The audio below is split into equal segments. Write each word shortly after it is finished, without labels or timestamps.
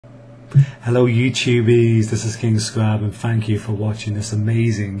Hello YouTubies, this is King Scribe and thank you for watching this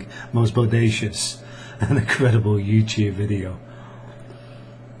amazing, most bodacious and incredible YouTube video.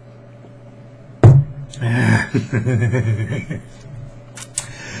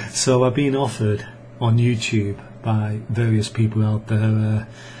 So I've been offered on YouTube by various people out there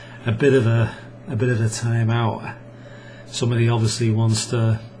a bit of a time out. Somebody obviously wants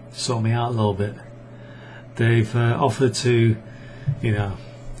to sort me out a little bit. They've offered to,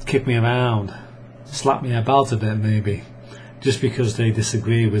 kick me around, slap me about a bit maybe, just because they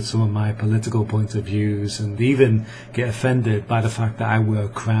disagree with some of my political point of views, and even get offended by the fact that I wear a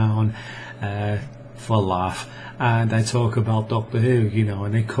crown for a laugh and I talk about Doctor Who,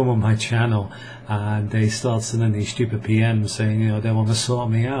 and they come on my channel and they start sending these stupid PMs saying, they want to sort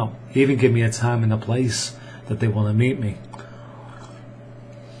me out, even give me a time and a place that they want to meet me.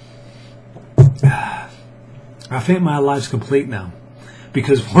 I think my life's complete now,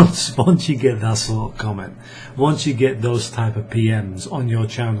 because once you get that sort of comment, once you get those type of PMs on your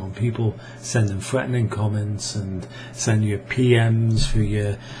channel, people sending threatening comments and send you PMs through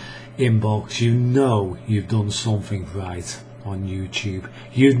your inbox, you've done something right on YouTube.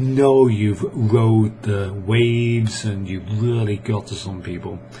 You've rode the waves and you've really got to some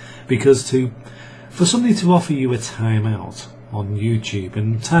people, because for somebody to offer you a timeout on YouTube,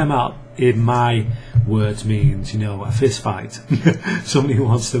 and timeout in my words means a fist fight. Somebody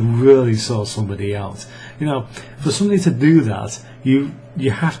wants to really sort somebody out. For somebody to do that, you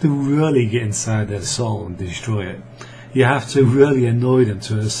have to really get inside their soul and destroy it. You have to really annoy them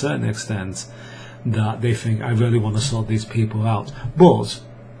to a certain extent that they think, I really want to sort these people out. But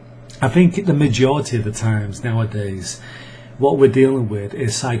I think the majority of the times nowadays, what we're dealing with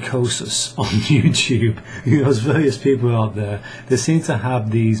is psychosis on YouTube. There's various people out there, they seem to have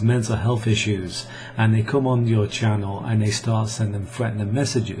these mental health issues, and they come on your channel and they start sending threatening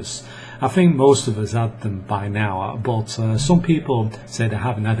messages. I think most of us had them by now, but some people say they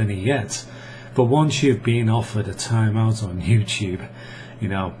haven't had any yet. But once you've been offered a timeout on YouTube, you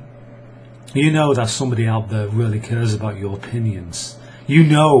know that somebody out there really cares about your opinions.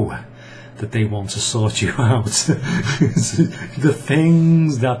 That they want to sort you out. The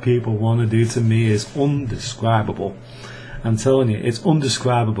things that people want to do to me is undescribable. I'm telling you, it's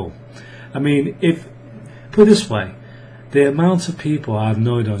undescribable. I mean, put it this way, the amount of people I've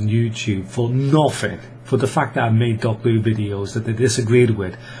known on YouTube for nothing, for the fact that I've made Doctor Who videos that they disagreed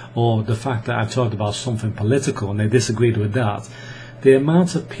with, or the fact that I've talked about something political and they disagreed with that, the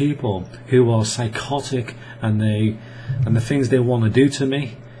amount of people who are psychotic and the things they want to do to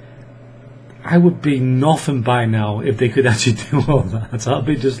me, I would be nothing by now if they could actually do all that. I'd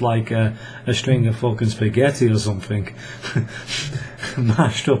be just like a string of fucking spaghetti or something,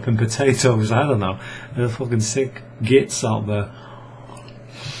 mashed up in potatoes. I don't know. They're fucking sick gits out there.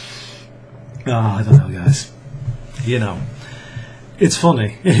 I don't know, guys. It's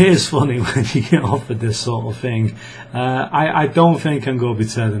funny. It is funny when you get offered this sort of thing. I don't think I'm going to be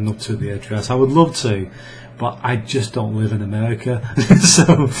turning up to the address. I would love to, but I just don't live in America.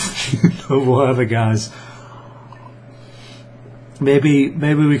 So, whatever, guys. Maybe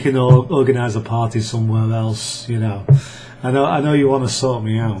we can organise a party somewhere else. I know you want to sort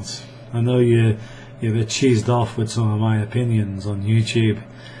me out. I know you've cheesed off with some of my opinions on YouTube,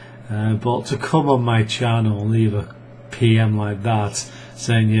 but to come on my channel and leave a PM like that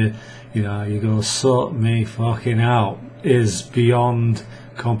saying you're gonna sort me fucking out is beyond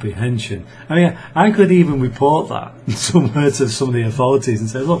comprehension. I mean, I could even report that somewhere to some of the authorities and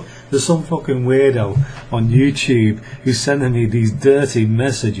say, look, there's some fucking weirdo on YouTube who's sending me these dirty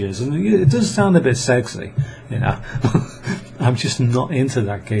messages, and it does sound a bit sexy, I'm just not into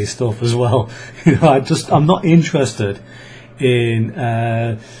that gay stuff as well. I'm not interested in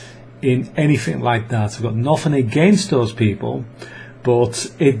anything like that. I've got nothing against those people,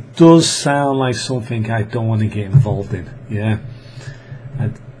 but it does sound like something I don't want to get involved in.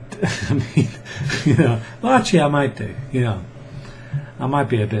 I mean, well, actually I might do. I might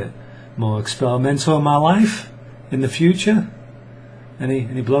be a bit more experimental in my life in the future.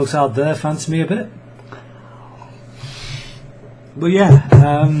 Any blokes out there fancy me a bit? But yeah,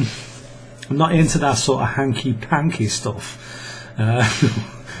 I'm not into that sort of hanky-panky stuff.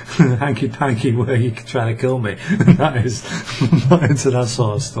 Hanky-panky where you can try to kill me. That is, I'm not into that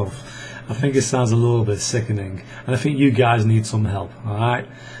sort of stuff. I think it sounds a little bit sickening, and I think you guys need some help. Alright,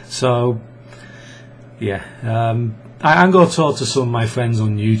 so yeah, I'm going to talk to some of my friends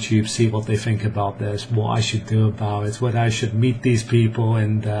on YouTube, see what they think about this, what I should do about it, whether I should meet these people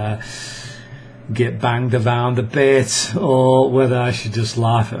and get banged around a bit, or whether I should just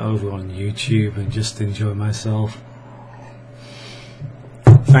laugh it over on YouTube and just enjoy myself.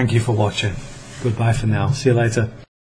 Thank you for watching. Goodbye for now. See you later.